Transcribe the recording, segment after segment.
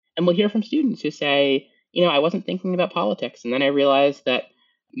And we'll hear from students who say, I wasn't thinking about politics. And then I realized that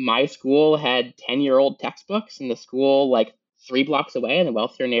my school had 10-year-old textbooks, and the school like 3 blocks away in a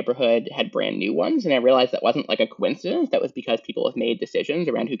wealthier neighborhood had brand new ones. And I realized that wasn't like a coincidence. That was because people have made decisions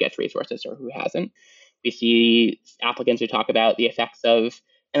around who gets resources or who hasn't. We see applicants who talk about the effects of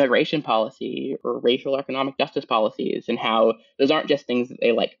immigration policy or racial or economic justice policies, and how those aren't just things that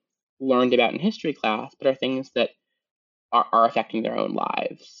they like learned about in history class, but are things that are affecting their own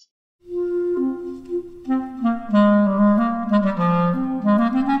lives.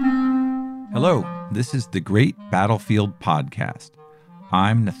 Hello, this is the Great Battlefield Podcast.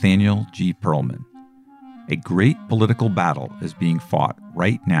 I'm Nathaniel G. Perlman. A great political battle is being fought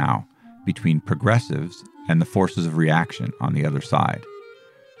right now between progressives and the forces of reaction on the other side.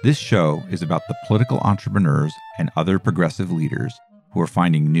 This show is about the political entrepreneurs and other progressive leaders who are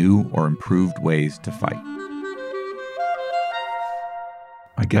finding new or improved ways to fight.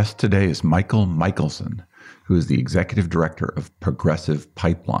 My guest today is Michaelson, who is the executive director of Progressive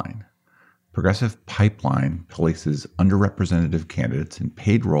Pipeline. Progressive Pipeline places underrepresented candidates in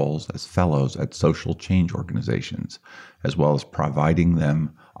paid roles as fellows at social change organizations, as well as providing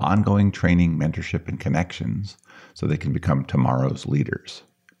them ongoing training, mentorship, and connections so they can become tomorrow's leaders.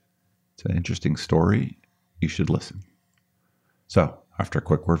 It's an interesting story. You should listen. So, after a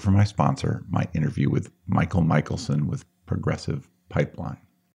quick word from my sponsor, my interview with Michaelson with Progressive Pipeline.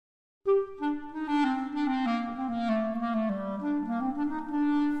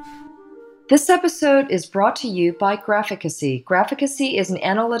 This episode is brought to you by Graphicacy. Graphicacy is an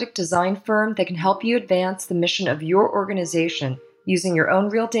analytic design firm that can help you advance the mission of your organization using your own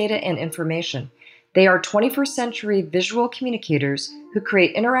real data and information. They are 21st century visual communicators who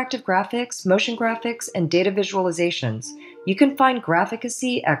create interactive graphics, motion graphics, and data visualizations. You can find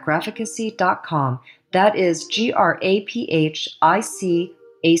Graphicacy at graphicacy.com. That is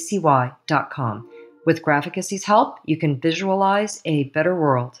GRAPHICACY.com. With Graphicacy's help, you can visualize a better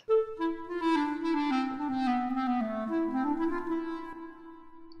world.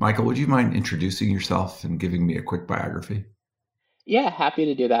 Michael, would you mind introducing yourself and giving me a quick biography? Yeah, happy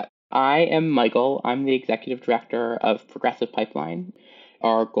to do that. I am Michael. I'm the executive director of Progressive Pipeline.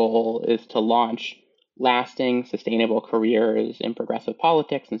 Our goal is to launch lasting, sustainable careers in progressive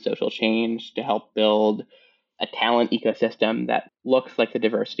politics and social change to help build a talent ecosystem that looks like the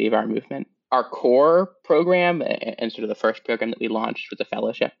diversity of our movement. Our core program, and sort of the first program that we launched, was a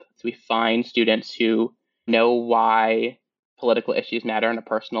fellowship. So we find students who know why political issues matter on a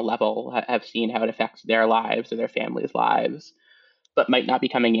personal level, have seen how it affects their lives or their families' lives, but might not be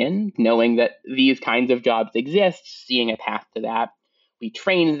coming in, knowing that these kinds of jobs exist, seeing a path to that. We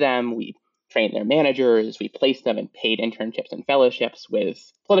train them, we train their managers, we place them in paid internships and fellowships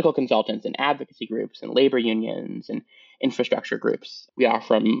with political consultants and advocacy groups and labor unions and infrastructure groups. We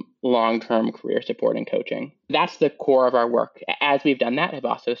offer them long-term career support and coaching. That's the core of our work. As we've done that, I've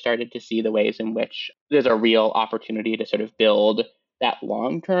also started to see the ways in which there's a real opportunity to sort of build that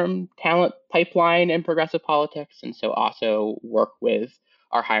long-term talent pipeline in progressive politics, and so also work with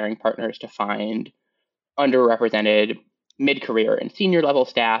our hiring partners to find underrepresented mid-career and senior level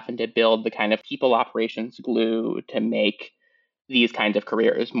staff, and to build the kind of people operations glue to make these kinds of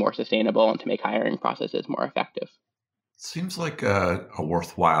careers more sustainable and to make hiring processes more effective. Seems like a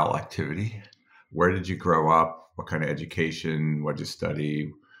worthwhile activity. Where did you grow up? What kind of education? What did you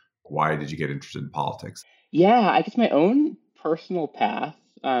study? Why did you get interested in politics? Yeah, I guess my own personal path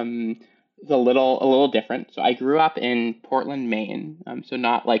is a little different. So I grew up in Portland, Maine. So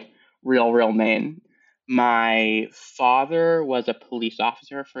not like real Maine. My father was a police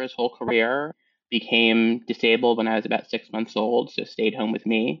officer for his whole career, became disabled when I was about 6 months old, so stayed home with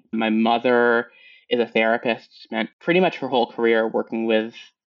me. My mother is a therapist, spent pretty much her whole career working with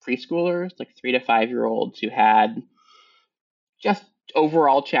preschoolers, like 3 to 5 year olds who had just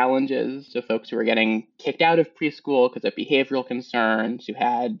overall challenges. So folks who were getting kicked out of preschool because of behavioral concerns, who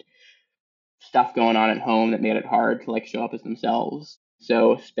had stuff going on at home that made it hard to like show up as themselves.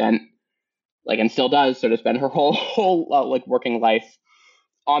 So spent and still does sort of spend her whole working life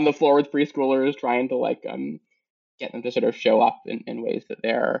on the floor with preschoolers, trying to get them to sort of show up in ways that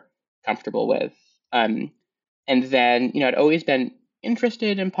they're comfortable with. And then, I'd always been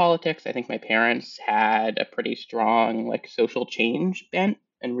interested in politics. I think my parents had a pretty strong social change bent,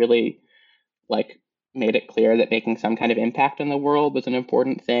 and really made it clear that making some kind of impact on the world was an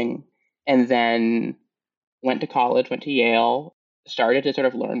important thing. And then went to college, went to Yale, started to sort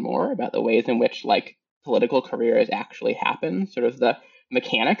of learn more about the ways in which political careers actually happen, sort of the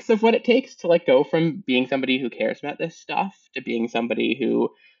mechanics of what it takes to go from being somebody who cares about this stuff to being somebody who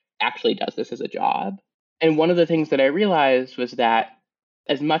actually does this as a job. And one of the things that I realized was that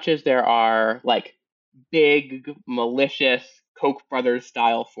As much as there are like big, malicious Koch brothers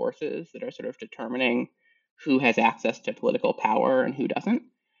style forces that are sort of determining who has access to political power and who doesn't,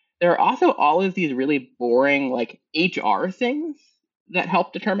 there are also all of these really boring like HR things that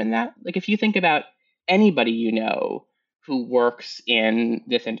help determine that. Like if you think about anybody you know who works in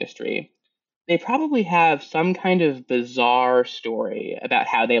this industry, they probably have some kind of bizarre story about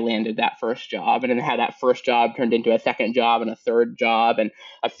how they landed that first job and then how that first job turned into a second job and a third job and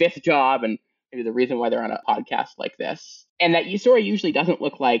a fifth job and maybe the reason why they're on a podcast like this. And that story usually doesn't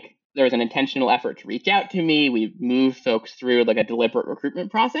look like there was an intentional effort to reach out to me. We moved folks through like a deliberate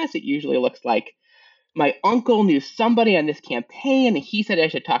recruitment process. It usually looks like my uncle knew somebody on this campaign and he said I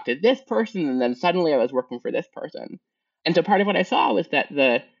should talk to this person and then suddenly I was working for this person. And so part of what I saw was that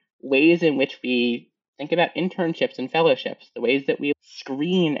the ways in which we think about internships and fellowships, the ways that we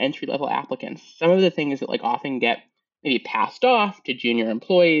screen entry level applicants, some of the things that like often get maybe passed off to junior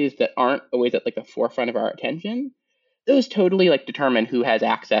employees that aren't always at like the forefront of our attention, those totally like determine who has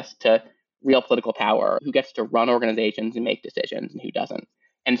access to real political power, who gets to run organizations and make decisions and who doesn't.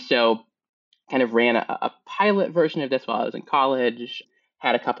 And so kind of ran a pilot version of this while I was in college,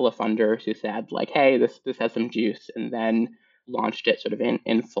 had a couple of funders who said like, hey, this has some juice, and then launched it sort of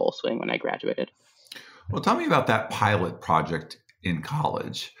in full swing when I graduated. Well, tell me about that pilot project in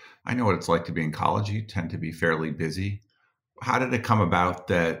college. I know what it's like to be in college. You tend to be fairly busy. How did it come about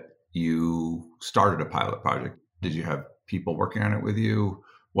that you started a pilot project? Did you have people working on it with you?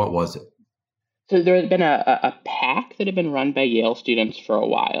 What was it? So there had been a pack that had been run by Yale students for a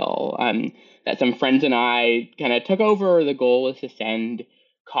while that some friends and I kind of took over. The goal was to send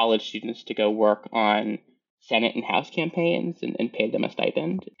college students to go work on Senate and House campaigns and pay them a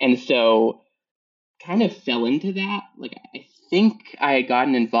stipend. And so kind of fell into that. Like I think I had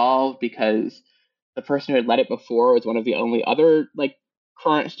gotten involved because the person who had led it before was one of the only other like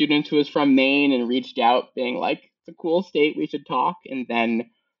current students who was from Maine and reached out being like, it's a cool state, we should talk, and then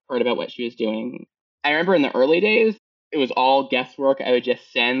heard about what she was doing. I remember in the early days, it was all guesswork. I would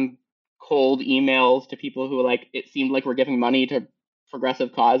just send cold emails to people who like it seemed like were giving money to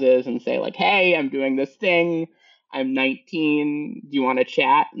progressive causes and say like, hey, I'm doing this thing. I'm 19. Do you want to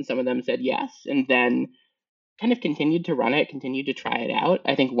chat? And some of them said yes. And then kind of continued to run it, continued to try it out.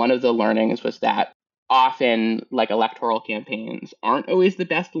 I think one of the learnings was that often like electoral campaigns aren't always the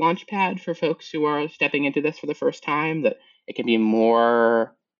best launch pad for folks who are stepping into this for the first time, that it can be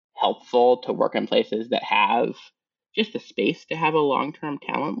more helpful to work in places that have just the space to have a long-term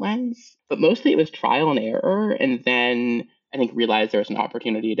talent lens. But mostly it was trial and error. And then I think realized there was an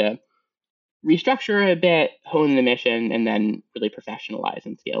opportunity to restructure a bit, hone the mission, and then really professionalize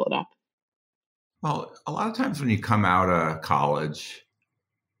and scale it up. Well, a lot of times when you come out of college,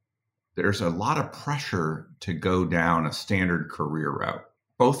 there's a lot of pressure to go down a standard career route,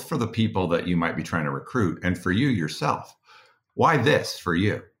 both for the people that you might be trying to recruit and for you yourself. Why this for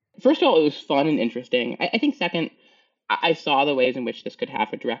you? First of all, it was fun and interesting. I think second, I saw the ways in which this could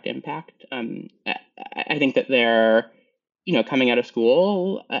have a direct impact. I think that they're, coming out of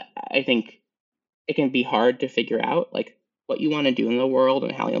school, I think it can be hard to figure out like what you want to do in the world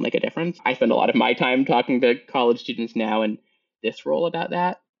and how you'll make a difference. I spend a lot of my time talking to college students now in this role about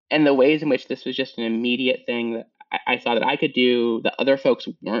that. And the ways in which this was just an immediate thing that I saw that I could do that other folks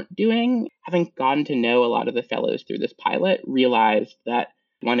weren't doing, having gotten to know a lot of the fellows through this pilot, realized that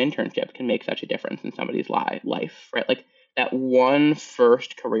one internship can make such a difference in somebody's life, right? Like that one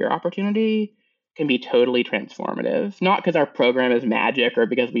first career opportunity can be totally transformative, not because our program is magic or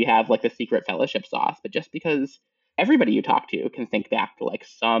because we have like the secret fellowship sauce, but just because everybody you talk to can think back to like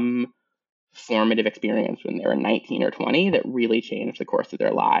some formative experience when they were 19 or 20 that really changed the course of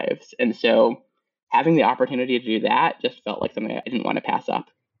their lives. And so having the opportunity to do that just felt like something I didn't want to pass up.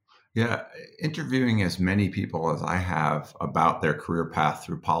 Yeah, interviewing as many people as I have about their career path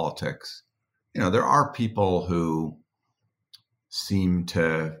through politics, there are people who seem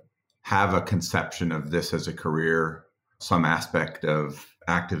to have a conception of this as a career, some aspect of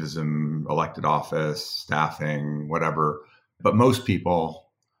activism, elected office, staffing, whatever. But most people,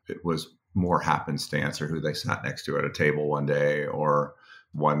 it was more happenstance or who they sat next to at a table one day or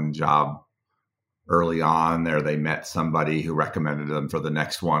one job early on there. They met somebody who recommended them for the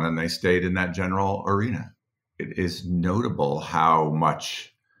next one and they stayed in that general arena. It is notable how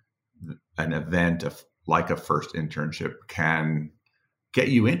much an event like a first internship can get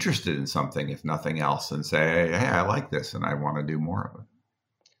you interested in something, if nothing else, and say, hey, I like this and I want to do more of it.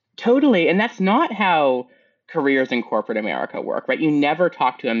 Totally. And that's not how careers in corporate America work, right? You never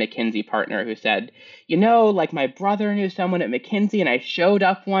talk to a McKinsey partner who said, like my brother knew someone at McKinsey and I showed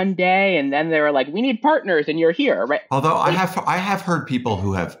up one day and then they were like, we need partners and you're here, right? Although I have heard people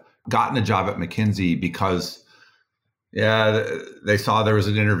who have gotten a job at McKinsey because they saw there was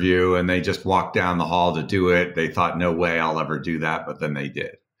an interview and they just walked down the hall to do it. They thought, no way I'll ever do that, but then they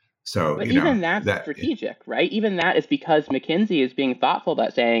did. So, but even that's strategic, right? Even that is because McKinsey is being thoughtful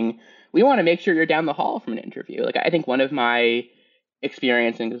about saying, we want to make sure you're down the hall from an interview. Like, I think one of my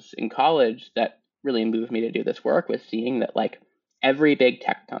experiences in college that really moved me to do this work was seeing that, like, every big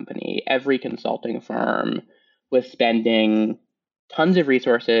tech company, every consulting firm was spending tons of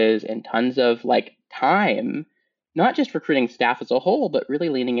resources and tons of, like, time, not just recruiting staff as a whole, but really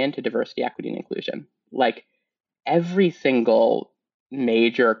leaning into diversity, equity, and inclusion. Like, every single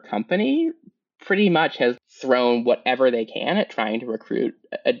major company pretty much has thrown whatever they can at trying to recruit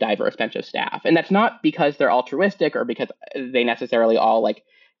a diverse bench of staff. And that's not because they're altruistic or because they necessarily all like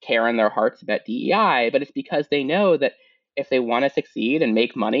care in their hearts about DEI, but it's because they know that if they want to succeed and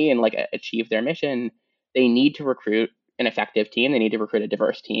make money and like achieve their mission, they need to recruit an effective team. They need to recruit a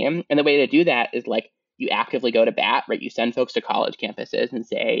diverse team. And the way to do that is like you actively go to bat, right? You send folks to college campuses and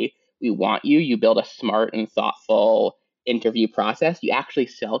say, we want you. You build a smart and thoughtful interview process. You actually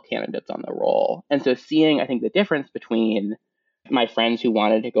sell candidates on the role. And so seeing, I think, the difference between my friends who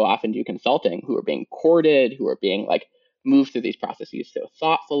wanted to go off and do consulting, who were being courted, who were being like moved through these processes so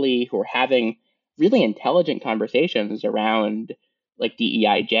thoughtfully, who were having really intelligent conversations around like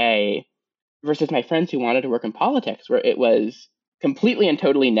DEIJ versus my friends who wanted to work in politics, where it was completely and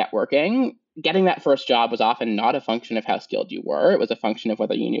totally networking. Getting that first job was often not a function of how skilled you were. It was a function of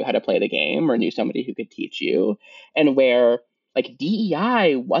whether you knew how to play the game or knew somebody who could teach you. And where like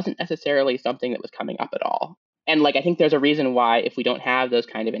DEI wasn't necessarily something that was coming up at all. And like I think there's a reason why if we don't have those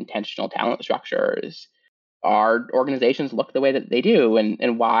kind of intentional talent structures, our organizations look the way that they do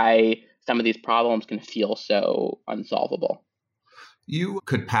and why some of these problems can feel so unsolvable. You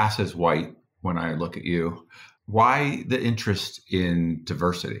could pass as white when I look at you. Why the interest in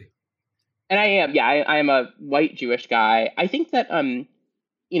diversity? And I am a white Jewish guy. I think that, and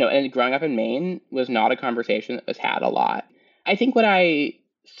growing up in Maine was not a conversation that was had a lot. I think what I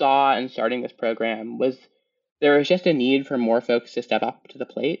saw in starting this program was there was just a need for more folks to step up to the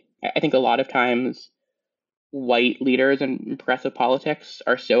plate. I think a lot of times white leaders in progressive politics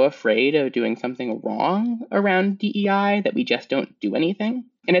are so afraid of doing something wrong around DEI that we just don't do anything.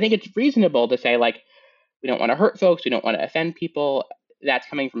 And I think it's reasonable to say, like, we don't want to hurt folks, we don't want to offend people. That's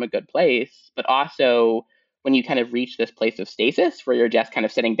coming from a good place. But also, when you kind of reach this place of stasis where you're just kind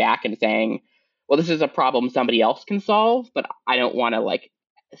of sitting back and saying, well, this is a problem somebody else can solve, but I don't want to like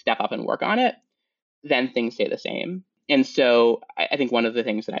step up and work on it, then things stay the same. And so I think one of the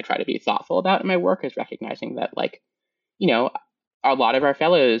things that I try to be thoughtful about in my work is recognizing that, like, a lot of our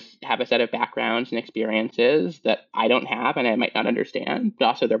fellows have a set of backgrounds and experiences that I don't have and I might not understand, but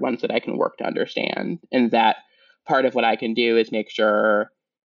also they're ones that I can work to understand. And that part of what I can do is make sure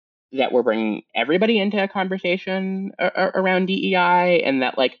that we're bringing everybody into a conversation around DEI and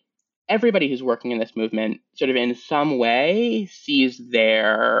that, like, everybody who's working in this movement sort of in some way sees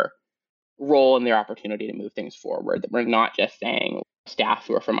their role and their opportunity to move things forward. That we're not just saying staff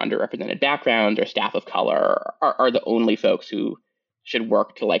who are from underrepresented backgrounds or staff of color are the only folks who should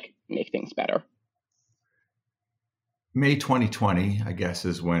work to like make things better. May 2020, I guess,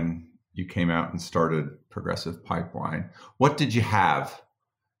 is when you came out and started Progressive Pipeline. What did you have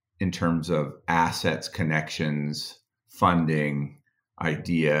in terms of assets, connections, funding,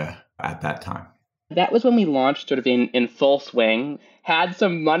 idea at that time? That was when we launched sort of in full swing, had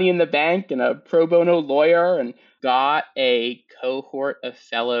some money in the bank and a pro bono lawyer and got a cohort of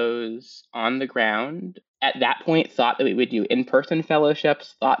fellows on the ground. At that point, thought that we would do in-person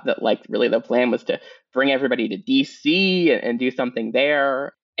fellowships, thought that like really the plan was to bring everybody to DC and do something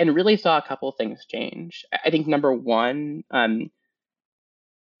there, and really saw a couple things change. I think number one,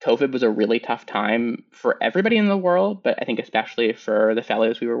 COVID was a really tough time for everybody in the world, but I think especially for the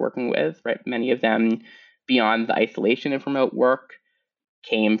fellows we were working with, right? Many of them, beyond the isolation of remote work,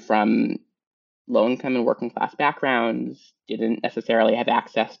 came from low income and working class backgrounds, didn't necessarily have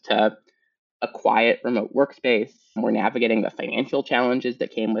access to a quiet remote workspace. We're navigating the financial challenges that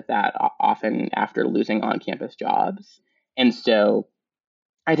came with that, often after losing on campus jobs. And so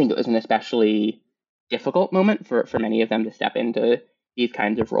I think it was an especially difficult moment for many of them to step into these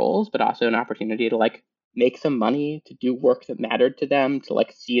kinds of roles, but also an opportunity to like make some money, to do work that mattered to them, to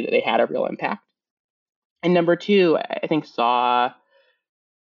like see that they had a real impact. And number two, I think saw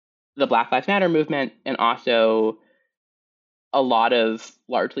the Black Lives Matter movement and also a lot of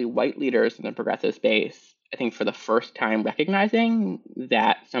largely white leaders in the progressive space I think for the first time recognizing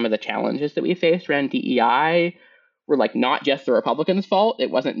that some of the challenges that we faced around DEI were like not just the Republicans' fault.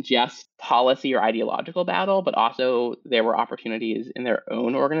 It wasn't just policy or ideological battle, but also there were opportunities in their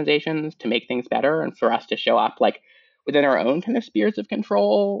own organizations to make things better and for us to show up like within our own kind of spheres of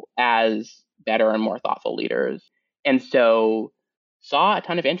control as better and more thoughtful leaders. And so saw a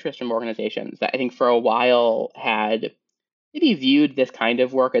ton of interest from organizations that I think for a while had maybe viewed this kind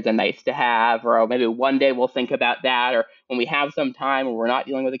of work as a nice to have, or oh, maybe one day we'll think about that, or when we have some time or we're not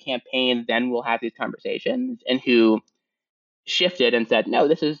dealing with a campaign, then we'll have these conversations, and who shifted and said, no,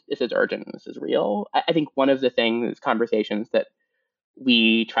 this is urgent, this is real. I think one of the things, conversations that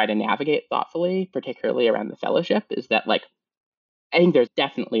we try to navigate thoughtfully, particularly around the fellowship, is that like I think there's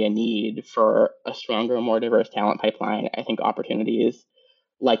definitely a need for a stronger, more diverse talent pipeline. I think opportunities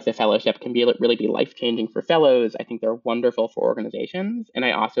like the fellowship can be really be life changing for fellows. I think they're wonderful for organizations. And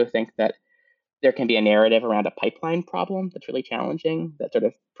I also think that there can be a narrative around a pipeline problem that's really challenging, that sort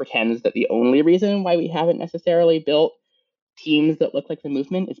of pretends that the only reason why we haven't necessarily built teams that look like the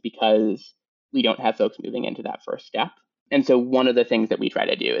movement is because we don't have folks moving into that first step. And so one of the things that we try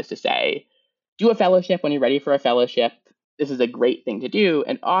to do is to say, do a fellowship when you're ready for a fellowship. This is a great thing to do.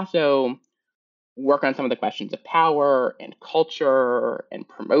 And also work on some of the questions of power and culture and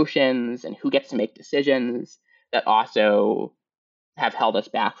promotions and who gets to make decisions that also have held us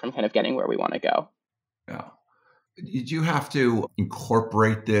back from kind of getting where we want to go. Yeah. Did you have to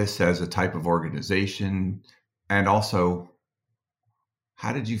incorporate this as a type of organization? And also,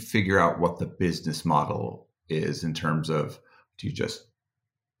 how did you figure out what the business model is in terms of, do you just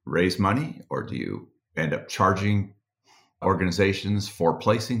raise money or do you end up charging organizations for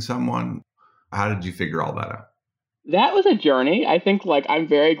placing someone? How did you figure all that out? That was a journey. I think like I'm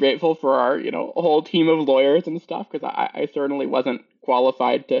very grateful for our, whole team of lawyers and stuff, because I certainly wasn't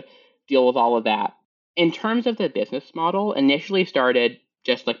qualified to deal with all of that. In terms of the business model, initially started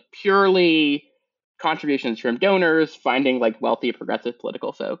just like purely contributions from donors, finding like wealthy progressive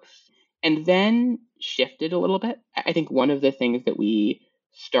political folks, and then shifted a little bit. I think one of the things that we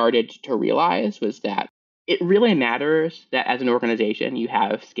started to realize was that it really matters that as an organization you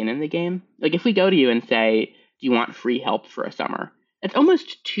have skin in the game. Like if we go to you and say, do you want free help for a summer? It's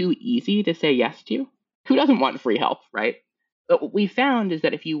almost too easy to say yes to. Who doesn't want free help, right? But what we found is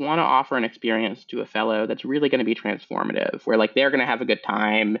that if you want to offer an experience to a fellow that's really going to be transformative, where like they're going to have a good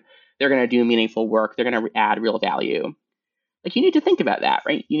time, they're going to do meaningful work, they're going to add real value, like you need to think about that,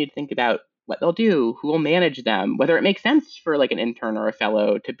 right? You need to think about what they'll do, who will manage them, whether it makes sense for like an intern or a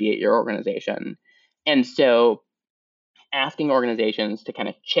fellow to be at your organization. And so asking organizations to kind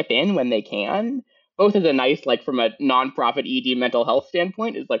of chip in when they can, both as a nice, like from a nonprofit ED mental health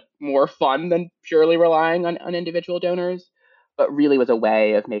standpoint, is like more fun than purely relying on individual donors, but really was a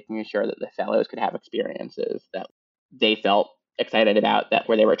way of making sure that the fellows could have experiences that they felt excited about, that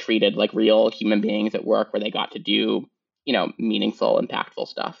where they were treated like real human beings at work, where they got to do, meaningful, impactful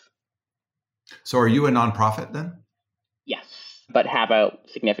stuff. So are you a nonprofit then? Yes, but have a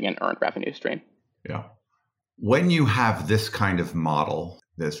significant earned revenue stream. Yeah. When you have this kind of model,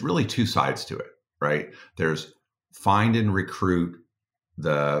 there's really two sides to it, right? There's find and recruit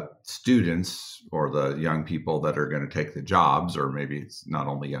the students or the young people that are going to take the jobs, or maybe it's not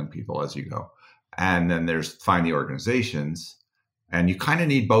only young people as you go. And then there's find the organizations, and you kind of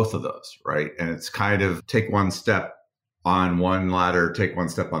need both of those, right? And it's kind of take one step on one ladder, take one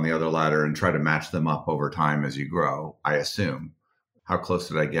step on the other ladder, and try to match them up over time as you grow, I assume. How close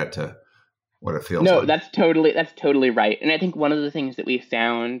did I get to what it feels like? No, that's totally right. And I think one of the things that we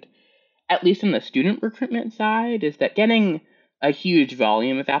found, at least on the student recruitment side, is that getting a huge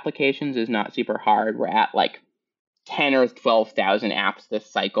volume of applications is not super hard. We're at like 10 or 12,000 apps this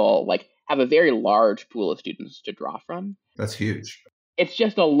cycle, like have a very large pool of students to draw from. That's huge. It's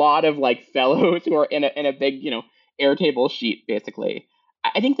just a lot of like fellows who are in a big, Airtable sheet, basically.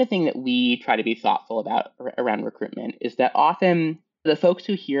 I think the thing that we try to be thoughtful about around recruitment is that often the folks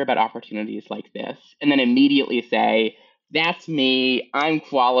who hear about opportunities like this and then immediately say, that's me, I'm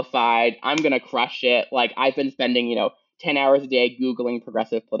qualified, I'm going to crush it. Like I've been spending, 10 hours a day Googling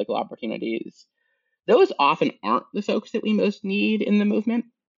progressive political opportunities. Those often aren't the folks that we most need in the movement.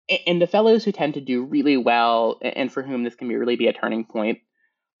 And the fellows who tend to do really well and for whom this can really be a turning point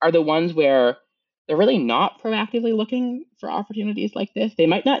are the ones where they're really not proactively looking for opportunities like this. They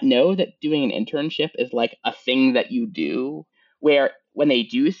might not know that doing an internship is like a thing that you do, where when they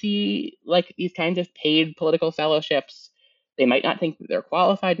do see like these kinds of paid political fellowships, they might not think that they're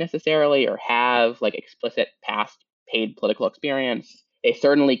qualified necessarily or have like explicit past paid political experience. They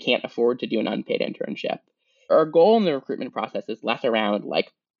certainly can't afford to do an unpaid internship. Our goal in the recruitment process is less around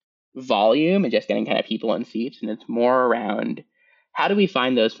like volume and just getting kind of people in seats. And it's more around how do we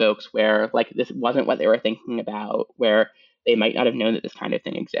find those folks where like this wasn't what they were thinking about, where they might not have known that this kind of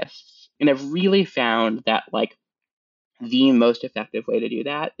thing exists. And I've really found that like the most effective way to do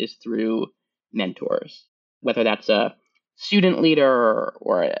that is through mentors, whether that's a student leader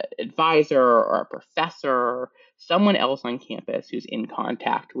or an advisor or a professor, someone else on campus who's in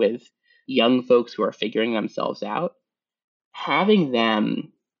contact with young folks who are figuring themselves out. Having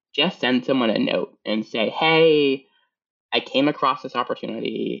them just send someone a note and say, hey, I came across this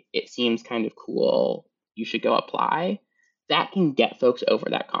opportunity. It seems kind of cool. You should go apply. That can get folks over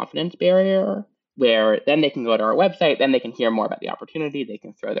that confidence barrier where then they can go to our website, then they can hear more about the opportunity. They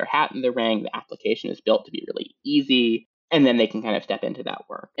can throw their hat in the ring. The application is built to be really easy, and then they can kind of step into that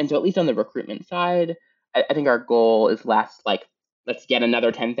work. And so, at least on the recruitment side, I think our goal is less like, let's get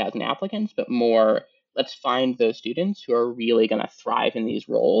another 10,000 applicants, but more, let's find those students who are really going to thrive in these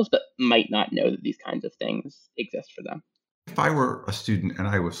roles, but might not know that these kinds of things exist for them. If I were a student and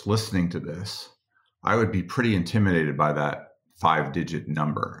I was listening to this, I would be pretty intimidated by that 5-digit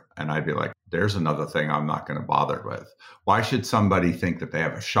number. And I'd be like, there's another thing I'm not going to bother with. Why should somebody think that they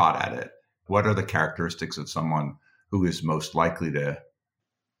have a shot at it? What are the characteristics of someone who is most likely to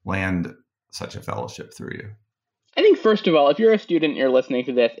land such a fellowship through you? I think, first of all, if you're a student and you're listening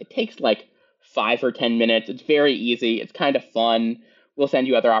to this, it takes like 5 or 10 minutes. It's very easy. It's kind of fun. We'll send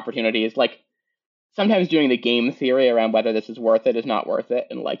you other opportunities. Like, sometimes doing the game theory around whether this is worth it is not worth it,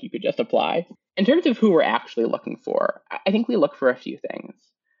 and like you could just apply. In terms of who we're actually looking for, I think we look for a few things.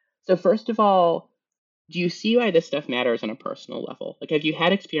 So first of all, do you see why this stuff matters on a personal level? Like, have you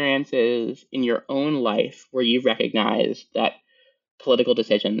had experiences in your own life where you've recognized that political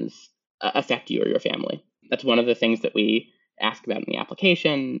decisions affect you or your family? That's one of the things that we ask about in the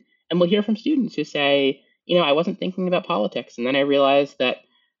application. And we'll hear from students who say, I wasn't thinking about politics, and then I realized that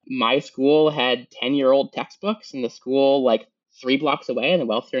my school had 10-year-old textbooks, and the school like 3 blocks away in the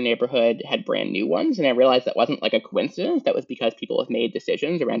wealthier neighborhood had brand new ones. And I realized that wasn't like a coincidence. That was because people have made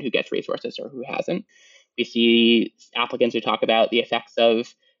decisions around who gets resources or who hasn't. We see applicants who talk about the effects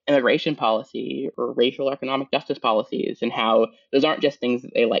of immigration policy or racial or economic justice policies, and how those aren't just things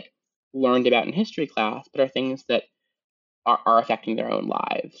that they like learned about in history class, but are things that are affecting their own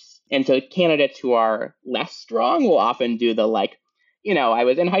lives. And so candidates who are less strong will often do the like, I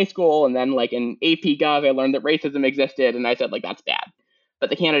was in high school and then like in AP Gov, I learned that racism existed. And I said, like, that's bad. But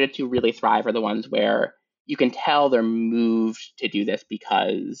the candidates who really thrive are the ones where you can tell they're moved to do this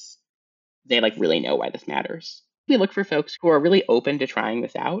because they like really know why this matters. We look for folks who are really open to trying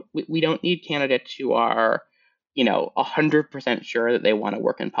this out. We don't need candidates who are, 100% sure that they want to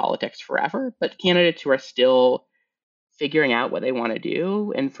work in politics forever, but candidates who are still figuring out what they want to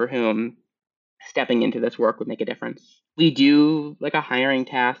do and for whom stepping into this work would make a difference. We do like a hiring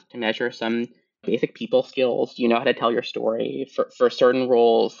task to measure some basic people skills. Do you know how to tell your story? For certain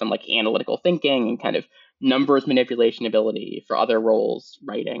roles, some like analytical thinking and kind of numbers manipulation ability. For other roles,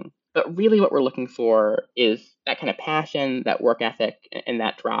 writing. But really what we're looking for is that kind of passion, that work ethic, and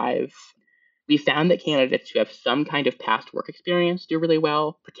that drive. We found that candidates who have some kind of past work experience do really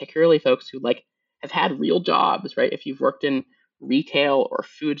well, particularly folks who like have had real jobs, right? If you've worked in retail or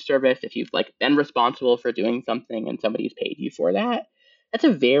food service, if you've like been responsible for doing something and somebody's paid you for that, that's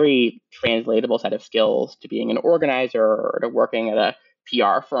a very translatable set of skills to being an organizer or to working at a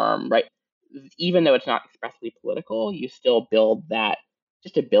PR firm, right? Even though it's not expressly political, you still build that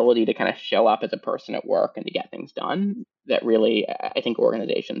just ability to kind of show up as a person at work and to get things done that really, I think,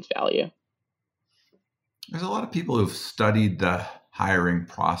 organizations value. There's a lot of people who've studied the hiring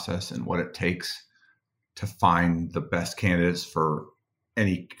process and what it takes to find the best candidates for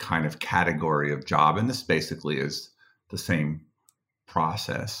any kind of category of job. And this basically is the same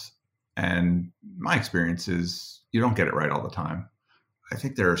process. And my experience is you don't get it right all the time. I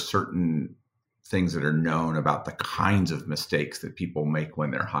think there are certain things that are known about the kinds of mistakes that people make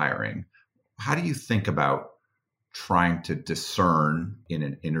when they're hiring. How do you think about trying to discern in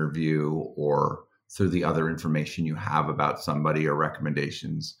an interview or through the other information you have about somebody or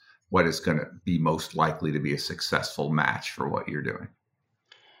recommendations what is going to be most likely to be a successful match for what you're doing?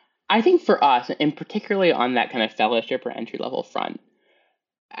 I think for us, and particularly on that kind of fellowship or entry level front,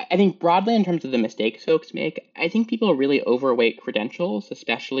 I think broadly in terms of the mistakes folks make, I think people really overweight credentials,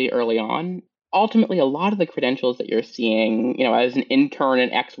 especially early on. Ultimately, a lot of the credentials that you're seeing, as an intern in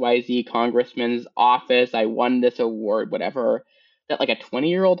XYZ congressman's office, I won this award, whatever, that like a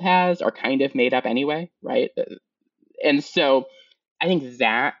 20-year-old has are kind of made up anyway, right? And so I think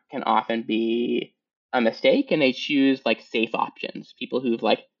that can often be a mistake, and they choose like safe options, people who've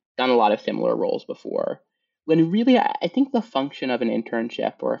like done a lot of similar roles before. when really I think the function of an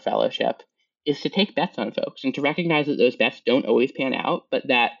internship or a fellowship is to take bets on folks and to recognize that those bets don't always pan out, but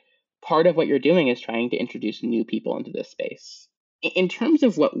that part of what you're doing is trying to introduce new people into this space. In terms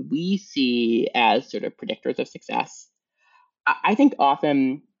of what we see as sort of predictors of success, I think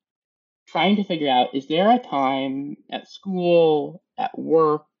often trying to figure out, is there a time at school, at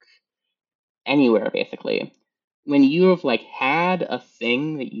work, anywhere basically, when you have like had a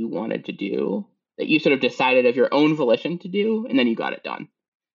thing that you wanted to do that you sort of decided of your own volition to do and then you got it done,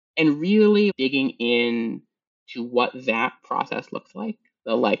 and really digging in to what that process looks like.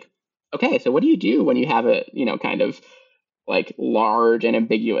 So like, okay, so what do you do when you have a, kind of like large and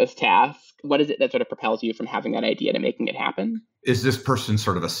ambiguous task? What is it that sort of propels you from having that idea to making it happen? Is this person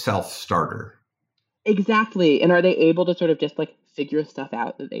sort of a self-starter? Exactly. And are they able to sort of just like figure stuff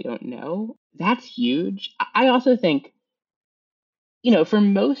out that they don't know? That's huge. I also think, for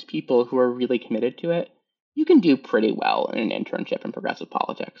most people who are really committed to it, you can do pretty well in an internship in progressive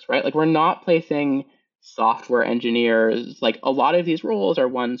politics, right? Like, we're not placing software engineers. Like, a lot of these roles are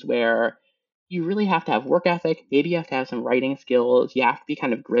ones where you really have to have work ethic. Maybe you have to have some writing skills. You have to be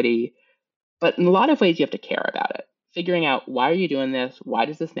kind of gritty. But in a lot of ways, you have to care about it. Figuring out, why are you doing this? Why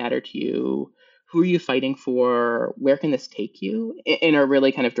does this matter to you? Who are you fighting for? Where can this take you? In a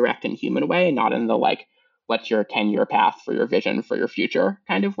really kind of direct and human way, not in the like, what's your 10-year path for your vision for your future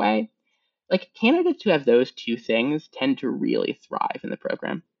kind of way. Like, candidates who have those two things tend to really thrive in the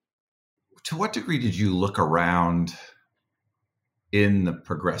program. To what degree did you look around in the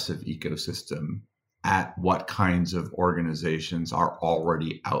progressive ecosystem at what kinds of organizations are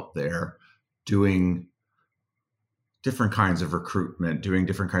already out there doing different kinds of recruitment, doing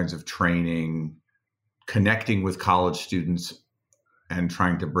different kinds of training, connecting with college students and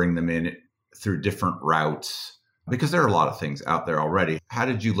trying to bring them in through different routes? Because there are a lot of things out there already. How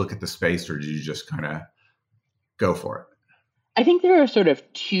did you look at the space, or did you just kind of go for it? I think there are sort of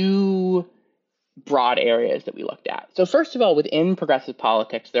two broad areas that we looked at. So, first of all, within progressive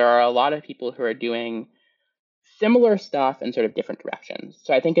politics, there are a lot of people who are doing similar stuff in sort of different directions.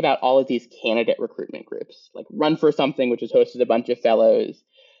 So, I think about all of these candidate recruitment groups, like Run for Something, which has hosted a bunch of fellows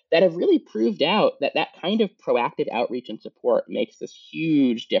that have really proved out that that kind of proactive outreach and support makes this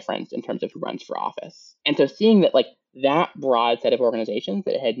huge difference in terms of who runs for office. And so, seeing that, like, that broad set of organizations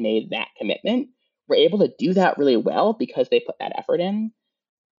that had made that commitment were able to do that really well because they put that effort in,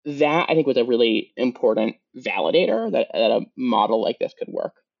 that I think was a really important validator that a model like this could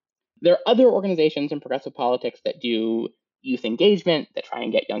work. There are other organizations in progressive politics that do youth engagement, that try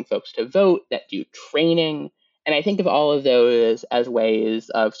and get young folks to vote, that do training. And I think of all of those as ways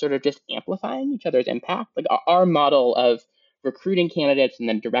of sort of just amplifying each other's impact. Like, our model of recruiting candidates and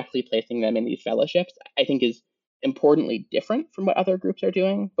then directly placing them in these fellowships, I think is importantly different from what other groups are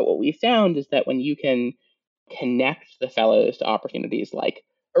doing. But what we found is that when you can connect the fellows to opportunities like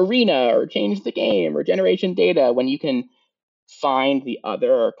Arena or Change the Game or Generation Data, when you can find the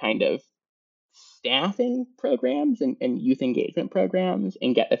other kind of staffing programs and youth engagement programs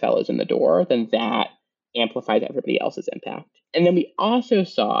and get the fellows in the door, then that amplifies everybody else's impact. And then we also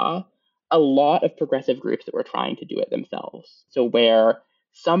saw a lot of progressive groups that were trying to do it themselves. So where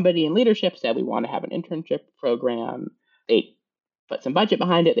somebody in leadership said, we want to have an internship program, they put some budget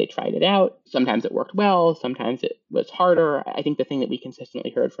behind it, they tried it out. Sometimes it worked well, sometimes it was harder. I think the thing that we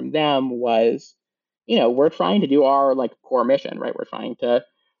consistently heard from them was, we're trying to do our like core mission, right? We're trying to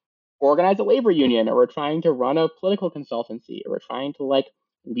organize a labor union, or we're trying to run a political consultancy, or we're trying to like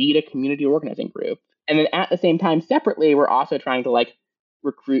lead a community organizing group. And then at the same time, separately, we're also trying to like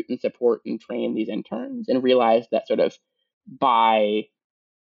recruit and support and train these interns, and realize that sort of by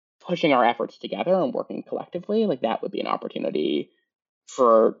pushing our efforts together and working collectively, like that would be an opportunity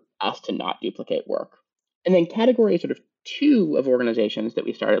for us to not duplicate work. And then category sort of two of organizations that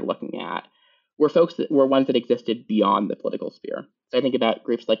we started looking at were folks that were ones that existed beyond the political sphere. So I think about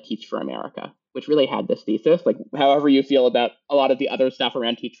groups like Teach for America, which really had this thesis, like however you feel about a lot of the other stuff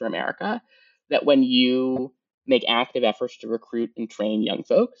around Teach for America, that when you make active efforts to recruit and train young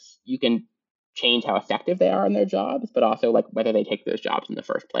folks, you can change how effective they are in their jobs, but also like whether they take those jobs in the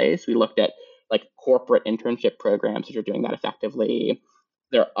first place. We looked at like corporate internship programs that are doing that effectively.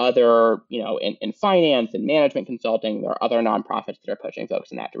 There are other, in finance and management consulting, there are other nonprofits that are pushing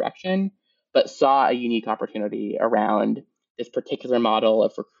folks in that direction, but saw a unique opportunity around this particular model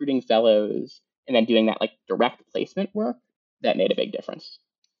of recruiting fellows and then doing that like direct placement work that made a big difference.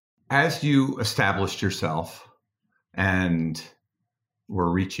 As you established yourself and were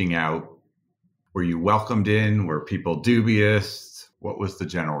reaching out, were you welcomed in? Were people dubious? What was the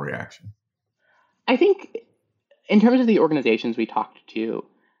general reaction? I think in terms of the organizations we talked to,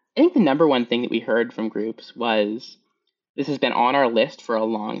 I think the number one thing that we heard from groups was this has been on our list for a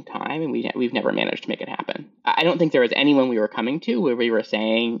long time, and we've never managed to make it happen. I don't think there was anyone we were coming to where we were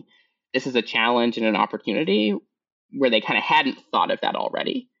saying this is a challenge and an opportunity where they kind of hadn't thought of that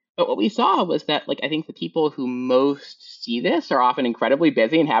already. But what we saw was that, like, I think the people who most see this are often incredibly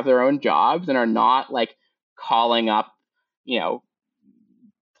busy and have their own jobs and are not like calling up, you know,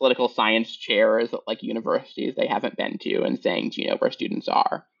 political science chairs at like universities they haven't been to and saying, do you know where students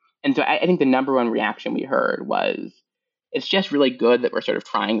are? And so I think the number one reaction we heard was, it's just really good that we're sort of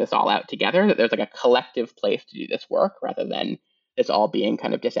trying this all out together, that there's like a collective place to do this work rather than this all being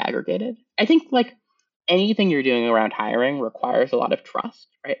kind of disaggregated. I think like anything you're doing around hiring requires a lot of trust,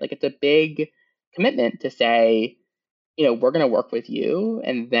 right? Like it's a big commitment to say, we're going to work with you,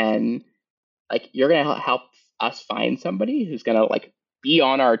 and then like you're going to help us find somebody who's going to like be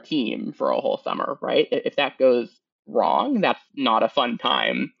on our team for a whole summer, right? If that goes wrong, that's not a fun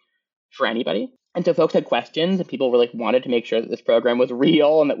time for anybody. And so folks had questions, and people really wanted to make sure that this program was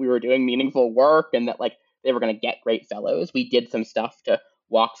real and that we were doing meaningful work and that like they were going to get great fellows. We did some stuff to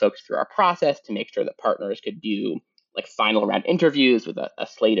walk folks through our process to make sure that partners could do like final round interviews with a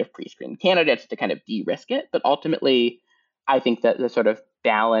slate of pre-screened candidates to kind of de-risk it. But ultimately, I think that the sort of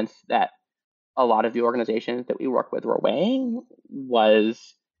balance that a lot of the organizations that we work with were weighing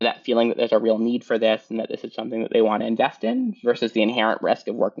was that feeling that there's a real need for this and that this is something that they want to invest in versus the inherent risk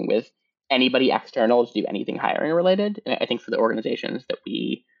of working with anybody external to do anything hiring related. And I think for the organizations that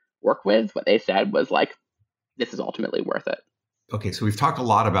we work with, what they said was like, this is ultimately worth it. Okay, so we've talked a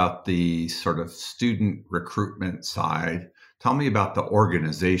lot about the sort of student recruitment side. Tell me about the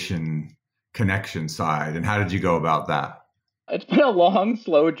organization connection side, and how did you go about that? It's been a long,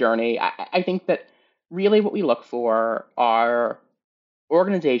 slow journey. I think that really what we look for are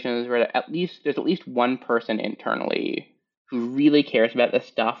organizations where there's at least one person internally who really cares about this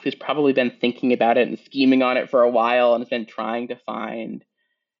stuff, who's probably been thinking about it and scheming on it for a while and has been trying to find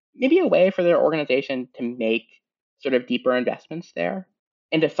maybe a way for their organization to make sort of deeper investments there,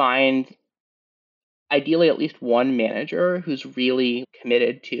 and to find ideally at least one manager who's really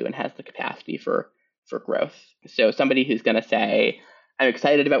committed to and has the capacity for growth. So somebody who's going to say, I'm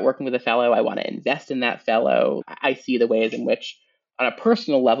excited about working with a fellow. I want to invest in that fellow. I see the ways in which, on a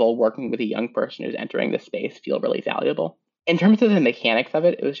personal level, working with a young person who's entering the space feel really valuable. In terms of the mechanics of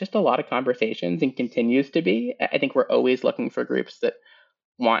it, it was just a lot of conversations and continues to be. I think we're always looking for groups that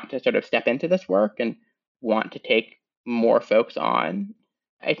want to sort of step into this work and want to take more folks on.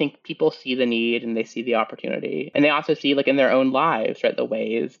 I think people see the need and they see the opportunity. And they also see, like in their own lives, right, the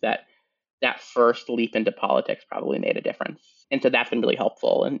ways that that first leap into politics probably made a difference. And so that's been really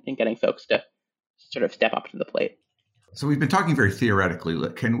helpful in getting folks to sort of step up to the plate. So we've been talking very theoretically.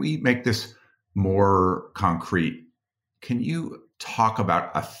 Can we make this more concrete? Can you talk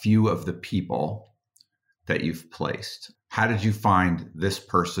about a few of the people that you've placed? How did you find this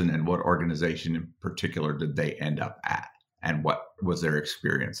person, and what organization in particular did they end up at? And what was their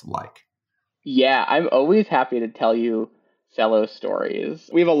experience like? Yeah, I'm always happy to tell you fellow stories.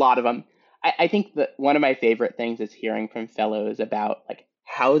 We have a lot of them. I think that one of my favorite things is hearing from fellows about like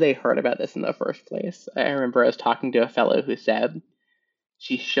how they heard about this in the first place. I remember I was talking to a fellow who said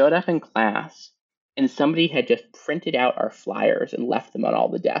she showed up in class and somebody had just printed out our flyers and left them on all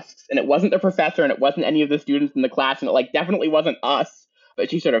the desks. And it wasn't the professor and it wasn't any of the students in the class, and it like definitely wasn't us, but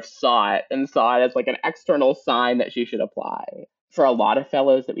she sort of saw it and saw it as like an external sign that she should apply. For a lot of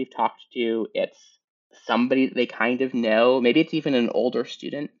fellows that we've talked to, it's somebody they kind of know. Maybe it's even an older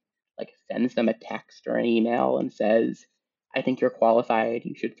student, like sends them a text or an email and says, I think you're qualified.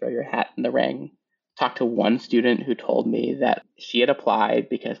 You should throw your hat in the ring. Talked to one student who told me that she had applied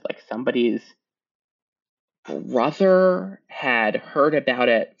because like somebody's brother had heard about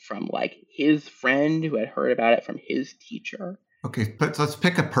it from like his friend who had heard about it from his teacher. Okay, but let's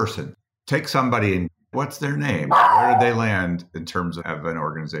pick a person. Take somebody, and what's their name? Where did they land in terms of an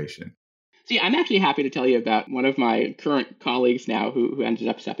organization? See, I'm actually happy to tell you about one of my current colleagues now who ended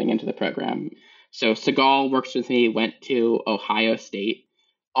up stepping into the program. So Segal works with me, went to Ohio State.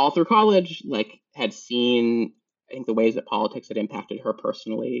 All through college, like had seen, I think, the ways that politics had impacted her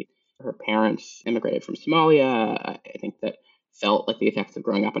personally. Her parents immigrated from Somalia. I think that felt like the effects of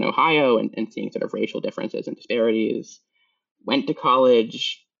growing up in Ohio and seeing sort of racial differences and disparities. Went to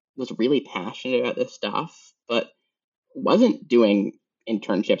college, was really passionate about this stuff, but wasn't doing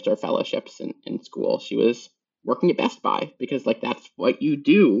internships or fellowships in school. She was working at Best Buy because like that's what you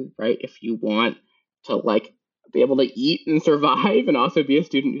do, right? If you want to like be able to eat and survive and also be a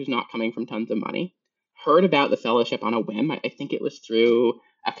student who's not coming from tons of money. Heard about the fellowship on a whim. I think it was through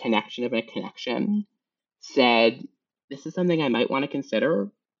a connection of a connection. Said, this is something I might want to consider.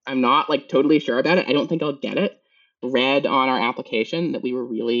 I'm not like totally sure about it. I don't think I'll get it. Read on our application that we were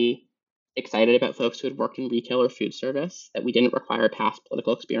really excited about folks who had worked in retail or food service, that we didn't require past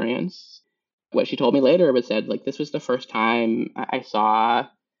political experience. What she told me later was said, like, this was the first time I saw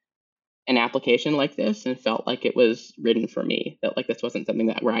an application like this and felt like it was written for me. That like this wasn't something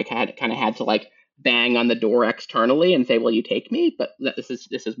that where I kind of had to like bang on the door externally and say, "Will you take me?" But that this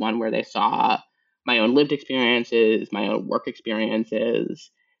is one where they saw my own lived experiences, my own work experiences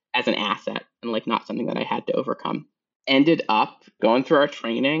as an asset and like not something that I had to overcome. Ended up going through our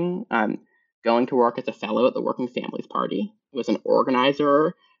training, going to work as a fellow at the Working Families Party. Was an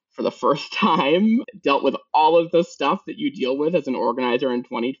organizer for the first time. Dealt with all of the stuff that you deal with as an organizer in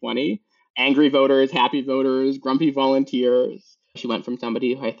 2020. Angry voters, happy voters, grumpy volunteers. She went from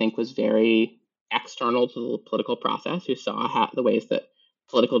somebody who I think was very external to the political process, who saw the ways that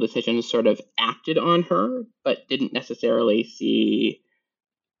political decisions sort of acted on her, but didn't necessarily see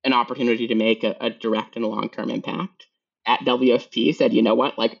an opportunity to make a direct and long-term impact. At WFP said, you know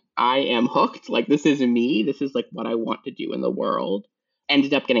what, like I am hooked, like this is me, this is like what I want to do in the world.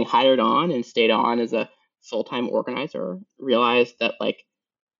 Ended up getting hired on and stayed on as a full-time organizer. Realized that like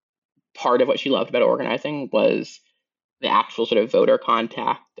part of what she loved about organizing was the actual sort of voter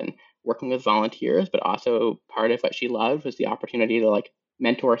contact and working with volunteers, but also part of what she loved was the opportunity to like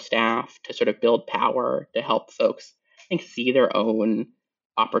mentor staff, to sort of build power, to help folks, I think, see their own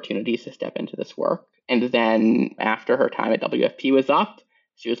opportunities to step into this work. And then after her time at WFP was up,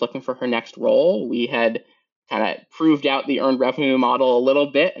 she was looking for her next role. We had kind of proved out the earned revenue model a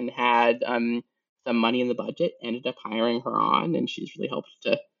little bit and had some money in the budget, ended up hiring her on, and she's really helped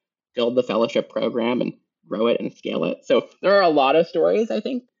to build the fellowship program and grow it and scale it. So there are a lot of stories, I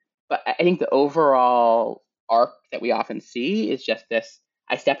think, but I think the overall arc that we often see is just this.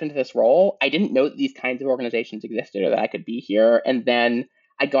 I stepped into this role. I didn't know that these kinds of organizations existed or that I could be here. And then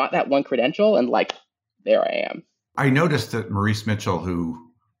I got that one credential and like, there I am. I noticed that Maurice Mitchell, who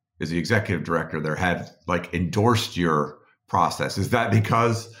is the executive director there, had like endorsed your process. Is that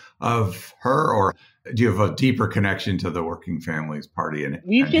because of her, or do you have a deeper connection to the Working Families Party and him?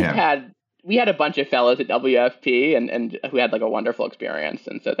 We had a bunch of fellows at WFP and who had like a wonderful experience,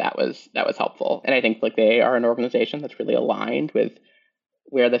 and so that was helpful. And I think like they are an organization that's really aligned with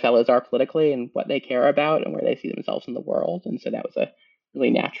where the fellows are politically and what they care about and where they see themselves in the world, and so that was a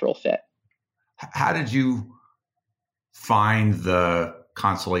really natural fit. How did you find the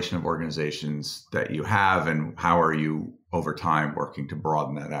constellation of organizations that you have, and how are you over time working to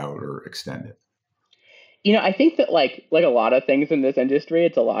broaden that out or extend it? You know, I think that like a lot of things in this industry,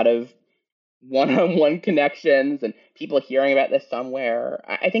 it's a lot of one-on-one connections and people hearing about this somewhere.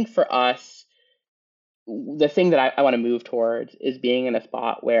 I think for us, the thing that I want to move towards is being in a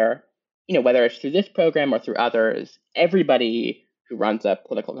spot where, you know, whether it's through this program or through others, everybody who runs a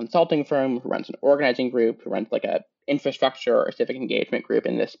political consulting firm, who runs an organizing group, who runs like a infrastructure or civic engagement group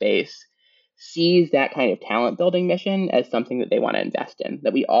in this space, sees that kind of talent building mission as something that they want to invest in,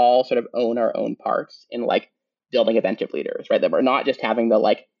 that we all sort of own our own parts in like building a bench of leaders, right? That we're not just having the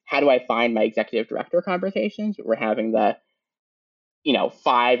like, how do I find my executive director conversations, but we're having the, you know,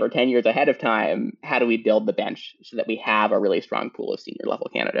 5 or 10 years ahead of time, how do we build the bench so that we have a really strong pool of senior level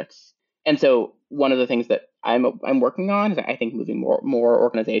candidates? And so one of the things that I'm working on is I think moving more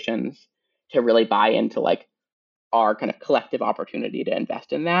organizations to really buy into like our kind of collective opportunity to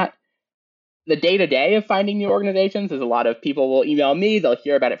invest in that. The day-to-day of finding new organizations is a lot of people will email me, they'll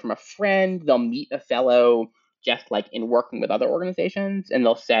hear about it from a friend, they'll meet a fellow just like in working with other organizations, and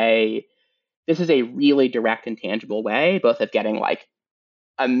they'll say, this is a really direct and tangible way, both of getting like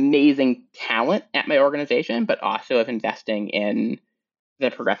amazing talent at my organization, but also of investing in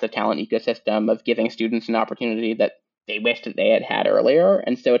the progressive talent ecosystem, of giving students an opportunity that they wished that they had had earlier.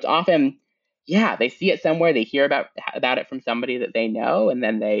 And so it's often, yeah, they see it somewhere, they hear about it from somebody that they know, and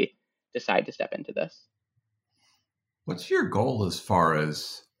then they decide to step into this. What's your goal as far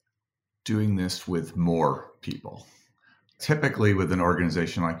as doing this with more people? Typically with an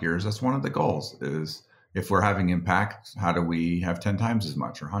organization like yours, that's one of the goals is, if we're having impact, how do we have 10 times as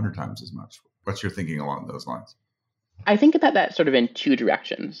much or 100 times as much? What's your thinking along those lines? I think about that sort of in two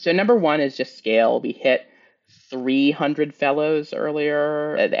directions. So number one is just scale. We hit 300 fellows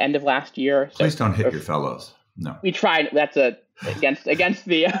earlier at the end of last year. Please don't hit your fellows. No. We tried. That's against the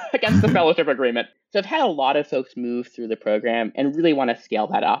against the fellowship agreement. So I've had a lot of folks move through the program and really want to scale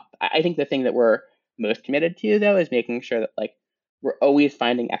that up. I think the thing that we're most committed to, though, is making sure that like we're always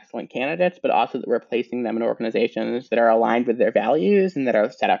finding excellent candidates, but also that we're placing them in organizations that are aligned with their values and that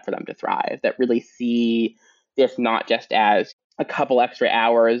are set up for them to thrive, that really see this not just as a couple extra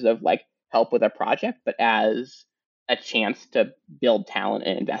hours of like help with a project, but as a chance to build talent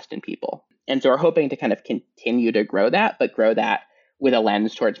and invest in people. And so we're hoping to kind of continue to grow that, but grow that with a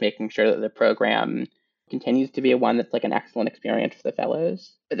lens towards making sure that the program continues to be one that's like an excellent experience for the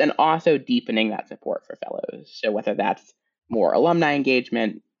fellows, but then also deepening that support for fellows. So whether that's more alumni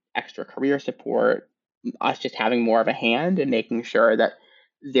engagement, extra career support, us just having more of a hand in making sure that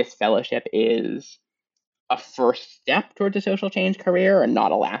this fellowship is a first step towards a social change career and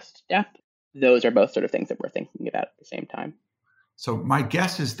not a last step. Those are both sort of things that we're thinking about at the same time. So my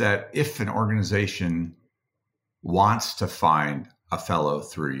guess is that if an organization wants to find a fellow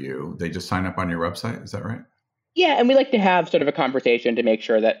through you, they just sign up on your website. Is that right? Yeah, and we like to have sort of a conversation to make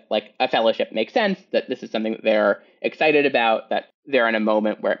sure that like a fellowship makes sense, that this is something that they're excited about, that they're in a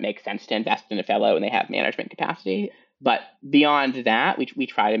moment where it makes sense to invest in a fellow and they have management capacity. But beyond that, we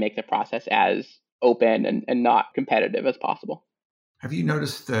try to make the process as open and not competitive as possible. Have you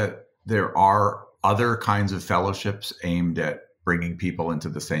noticed that there are other kinds of fellowships aimed at bringing people into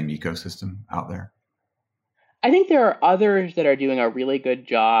the same ecosystem out there? I think there are others that are doing a really good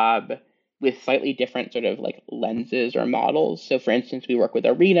job with slightly different sort of like lenses or models. So, for instance, we work with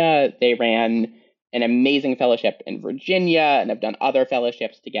Arena. They ran an amazing fellowship in Virginia and have done other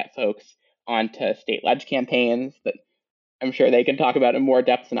fellowships to get folks onto state ledge campaigns that I'm sure they can talk about in more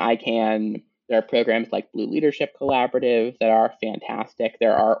depth than I can. There are programs like Blue Leadership Collaborative that are fantastic.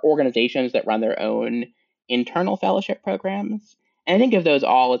 There are organizations that run their own internal fellowship programs. And I think of those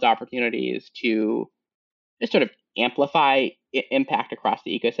all as opportunities to just sort of amplify impact across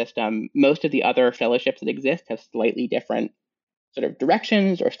the ecosystem. Most of the other fellowships that exist have slightly different sort of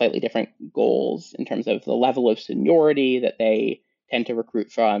directions or slightly different goals in terms of the level of seniority that they tend to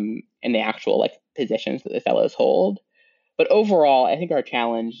recruit from and the actual like positions that the fellows hold. But overall, I think our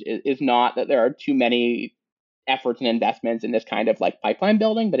challenge is not that there are too many efforts and investments in this kind of like pipeline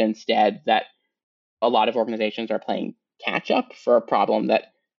building, but instead that a lot of organizations are playing catch up for a problem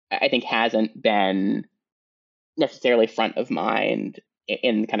that I think hasn't been necessarily front of mind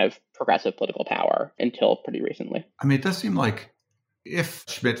in kind of progressive political power until pretty recently. I mean, it does seem like if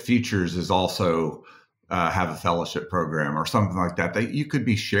Schmidt Futures is also have a fellowship program or something like that, that you could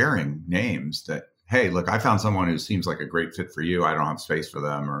be sharing names that, hey, look, I found someone who seems like a great fit for you. I don't have space for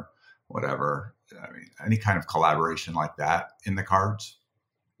them or whatever. I mean, any kind of collaboration like that in the cards?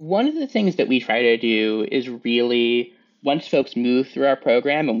 One of the things that we try to do is really, once folks move through our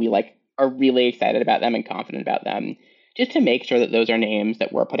program and we like are really excited about them and confident about them, just to make sure that those are names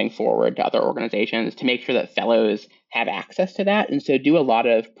that we're putting forward to other organizations, to make sure that fellows have access to that. And so do a lot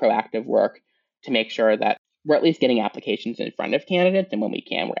of proactive work to make sure that we're at least getting applications in front of candidates. And when we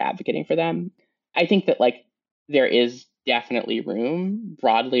can, we're advocating for them. I think that like there is definitely room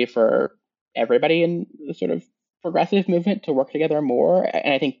broadly for everybody in the sort of progressive movement to work together more.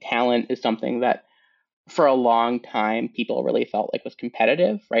 And I think talent is something that for a long time people really felt like was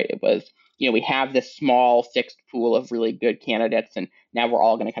competitive, right? It was, we have this small fixed pool of really good candidates and now we're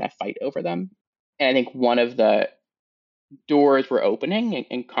all going to kind of fight over them. And I think one of the doors we're opening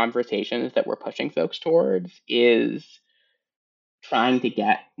and conversations that we're pushing folks towards is trying to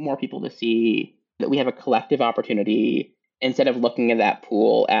get more people to see that we have a collective opportunity instead of looking at that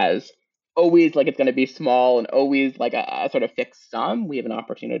pool as always like it's going to be small and always like a sort of fixed sum. We have an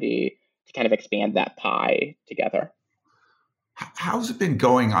opportunity to kind of expand that pie together. How's it been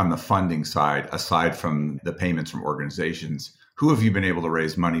going on the funding side, aside from the payments from organizations? Who have you been able to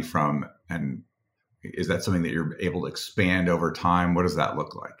raise money from? And is that something that you're able to expand over time? What does that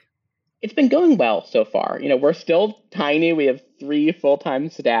look like? It's been going well so far. We're still tiny. We have 3 full-time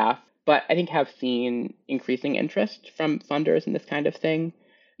staff, but I think have seen increasing interest from funders in this kind of thing.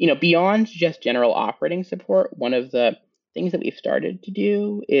 Beyond just general operating support, one of the things that we've started to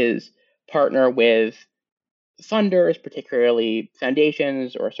do is partner with funders, particularly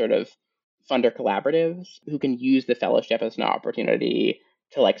foundations or sort of funder collaboratives, who can use the fellowship as an opportunity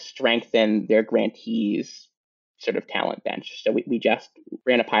to like strengthen their grantees sort of talent bench. So we just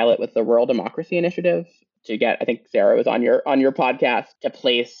ran a pilot with the Rural Democracy Initiative to get, I think Sarah was on your podcast, to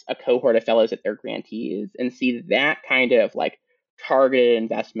place a cohort of fellows at their grantees and see that kind of like targeted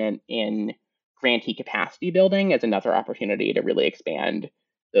investment in grantee capacity building as another opportunity to really expand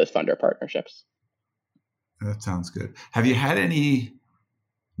those funder partnerships. That sounds good. Have you had any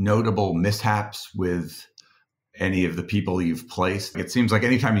notable mishaps with any of the people you've placed? It seems like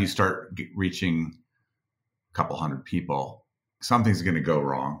anytime you start reaching a couple hundred people, something's going to go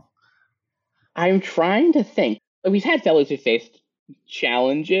wrong. I'm trying to think. We've had fellows who faced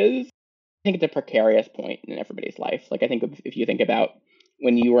challenges. I think it's a precarious point in everybody's life. Like, I think if you think about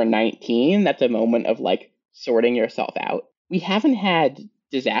when you were 19, that's a moment of like sorting yourself out. We haven't had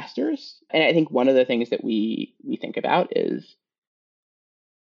disasters. And I think one of the things that we think about is,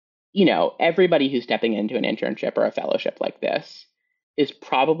 everybody who's stepping into an internship or a fellowship like this is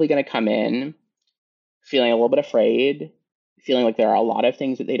probably going to come in feeling a little bit afraid, feeling like there are a lot of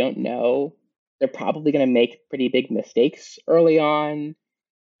things that they don't know. They're probably going to make pretty big mistakes early on.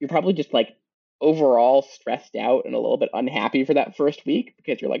 You're probably just like overall stressed out and a little bit unhappy for that first week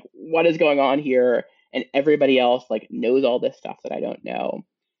because you're like, what is going on here? And everybody else like knows all this stuff that I don't know.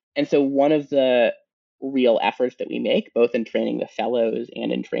 And so one of the real efforts that we make, both in training the fellows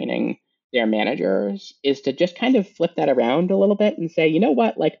and in training their managers, is to just kind of flip that around a little bit and say, you know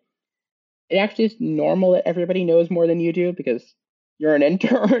what, like it actually is normal that everybody knows more than you do because you're an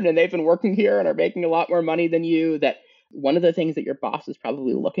intern and they've been working here and are making a lot more money than you. That one of the things that your boss is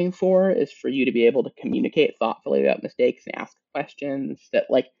probably looking for is for you to be able to communicate thoughtfully about mistakes and ask questions, that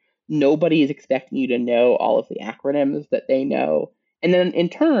like nobody is expecting you to know all of the acronyms that they know. And then in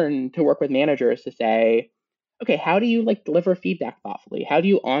turn to work with managers to say, okay, how do you like deliver feedback thoughtfully? How do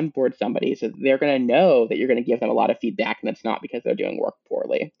you onboard somebody so that they're going to know that you're going to give them a lot of feedback and it's not because they're doing work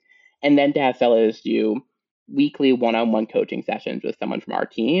poorly? And then to have fellows do weekly one-on-one coaching sessions with someone from our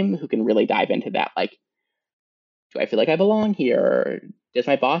team who can really dive into that. Like, do I feel like I belong here? Does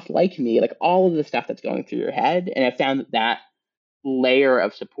my boss like me? Like all of the stuff that's going through your head. And I've found that that layer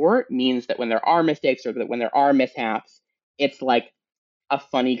of support means that when there are mistakes or that when there are mishaps, it's like a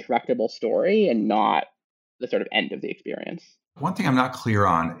funny, correctable story and not the sort of end of the experience. One thing I'm not clear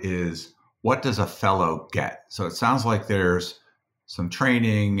on is, what does a fellow get? So it sounds like there's some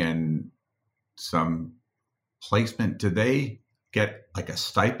training and some placement. Do they get like a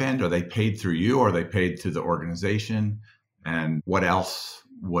stipend? Are they paid through you, or are they paid through the organization? And what else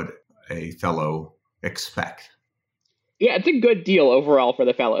would a fellow expect? Yeah, it's a good deal overall for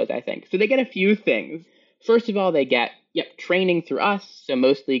the fellows, I think. So they get a few things. First of all, they get training through us, so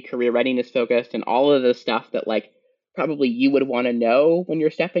mostly career readiness focused and all of the stuff that like probably you would want to know when you're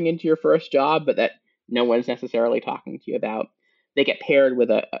stepping into your first job, but that no one's necessarily talking to you about. They get paired with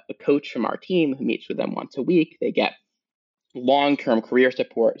a coach from our team who meets with them once a week. They get long-term career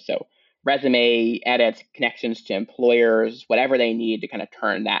support, so resume edits, connections to employers, whatever they need to kind of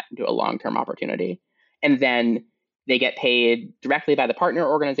turn that into a long-term opportunity. And then they get paid directly by the partner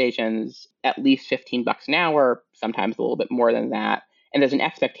organizations, at least $15 an hour, sometimes a little bit more than that. And there's an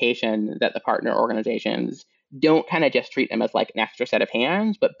expectation that the partner organizations don't kind of just treat them as like an extra set of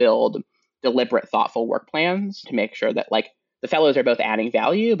hands, but build deliberate, thoughtful work plans to make sure that like the fellows are both adding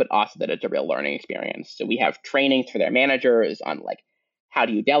value, but also that it's a real learning experience. So we have trainings for their managers on like, how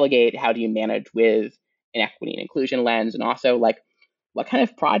do you delegate? How do you manage with an equity and inclusion lens? And also like, what kind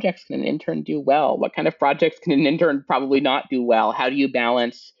of projects can an intern do well? What kind of projects can an intern probably not do well? How do you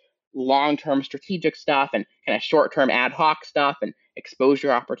balance long-term strategic stuff and kind of short-term ad hoc stuff and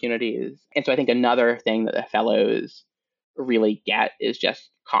exposure opportunities? And so I think another thing that the fellows really get is just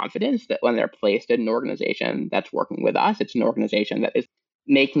confidence that when they're placed in an organization that's working with us, it's an organization that is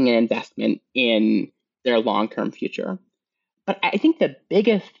making an investment in their long-term future. But I think the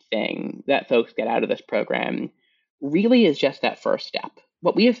biggest thing that folks get out of this program really is just that first step.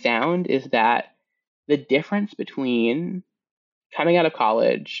 What we have found is that the difference between coming out of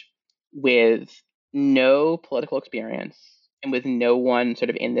college with no political experience and with no one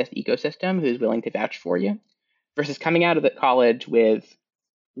sort of in this ecosystem who's willing to vouch for you versus coming out of the college with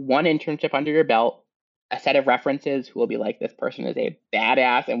one internship under your belt, a set of references who will be like, this person is a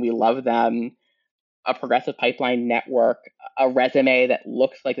badass and we love them, a progressive pipeline network, a resume that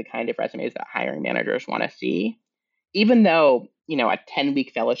looks like the kind of resumes that hiring managers want to see. Even though, a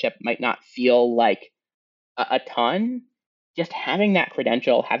 10-week fellowship might not feel like a ton, just having that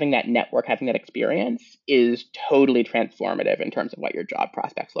credential, having that network, having that experience is totally transformative in terms of what your job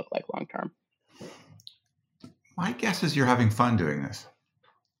prospects look like long term. My guess is you're having fun doing this.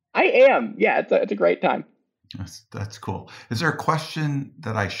 I am. Yeah, it's a great time. That's cool. Is there a question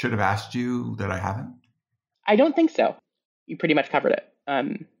that I should have asked you that I haven't? I don't think so. You pretty much covered it.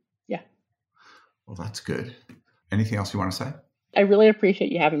 Yeah. Well, that's good. Anything else you want to say? I really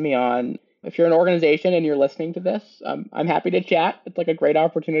appreciate you having me on. If you're an organization and you're listening to this, I'm happy to chat. It's like a great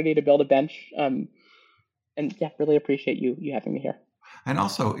opportunity to build a bench. And yeah, really appreciate you having me here. And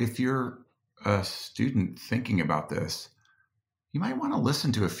also, if you're a student thinking about this, you might want to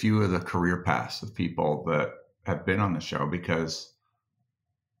listen to a few of the career paths of people that have been on the show, because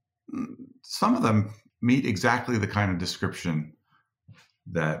some of them meet exactly the kind of description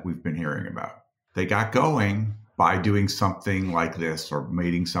that we've been hearing about. They got going by doing something like this or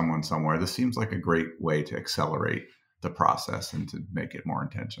meeting someone somewhere. This seems like a great way to accelerate the process and to make it more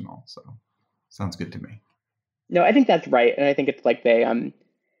intentional. So sounds good to me. No, I think that's right. And I think it's like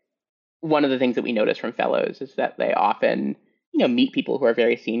one of the things that we notice from fellows is that they often, meet people who are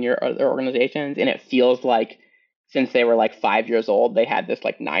very senior at their organizations. And it feels like since they were like 5 years old, they had this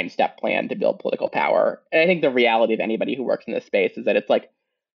like 9-step plan to build political power. And I think the reality of anybody who works in this space is that it's like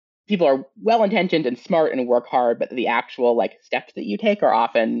people are well intentioned and smart and work hard, but the actual like steps that you take are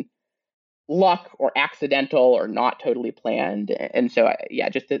often luck or accidental or not totally planned. And so, yeah,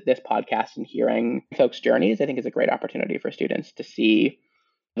 just this podcast and hearing folks' journeys, I think is a great opportunity for students to see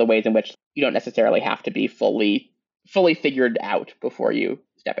the ways in which you don't necessarily have to be fully figured out before you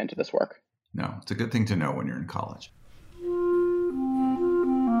step into this work. No, it's a good thing to know when you're in college.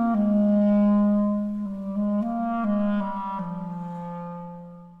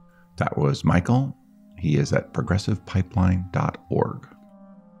 That was Michael. He is at progressivepipeline.org.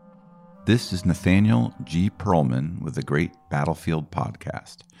 This is Nathaniel G. Perlman with the Great Battlefield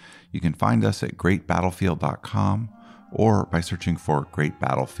Podcast. You can find us at greatbattlefield.com or by searching for Great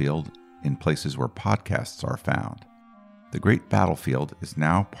Battlefield in places where podcasts are found. The Great Battlefield is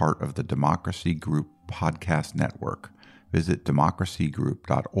now part of the Democracy Group podcast network. Visit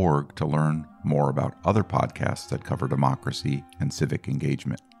democracygroup.org to learn more about other podcasts that cover democracy and civic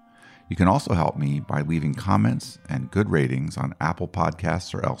engagement. You can also help me by leaving comments and good ratings on Apple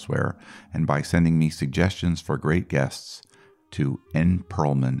Podcasts or elsewhere, and by sending me suggestions for great guests to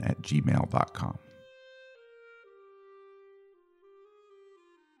nperlman@gmail.com.